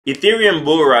Ethereum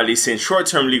bull rally sent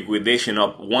short-term liquidation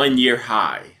up 1-year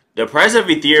high. The price of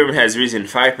Ethereum has risen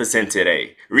 5%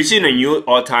 today, reaching a new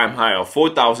all-time high of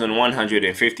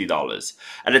 $4,150.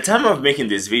 At the time of making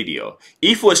this video,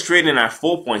 ETH was trading at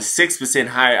 4.6%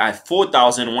 higher at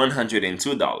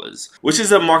 $4,102, which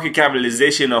is a market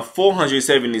capitalization of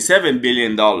 $477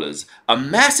 billion. A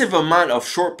massive amount of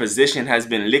short position has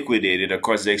been liquidated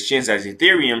across the exchange as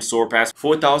Ethereum soared past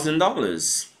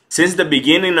 $4,000. Since the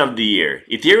beginning of the year,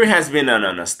 Ethereum has been on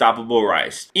an unstoppable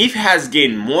rise. ETH has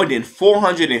gained more than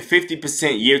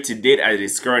 450% year to date at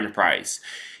its current price.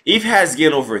 ETH has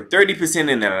gained over 30%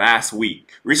 in the last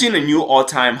week, reaching a new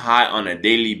all-time high on a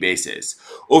daily basis.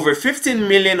 Over 15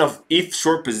 million of ETH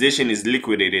short position is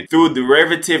liquidated through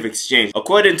derivative exchange,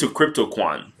 according to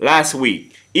CryptoQuant. Last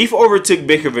week, ETH overtook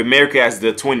Bank of America as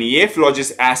the 28th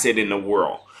largest asset in the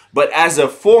world. But as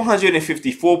of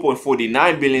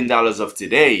 $454.49 billion of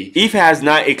today, ETH has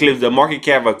now eclipsed the market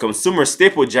cap of consumer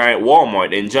staple giant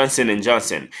Wal-Mart and Johnson &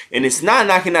 Johnson, and it's now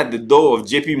knocking at the door of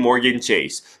JPMorgan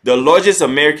Chase, the largest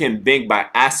American bank by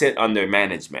asset under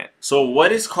management. So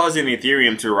what is causing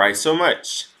Ethereum to rise so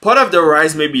much? Part of the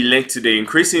rise may be linked to the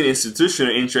increasing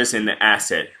institutional interest in the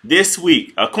asset. This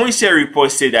week, a CoinShare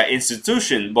report said that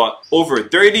institutions bought over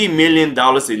 $30 million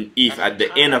in ETH at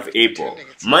the end of April.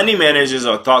 Money managers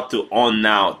are thought to own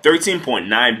now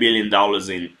 $13.9 billion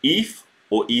in ETH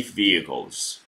or ETH vehicles.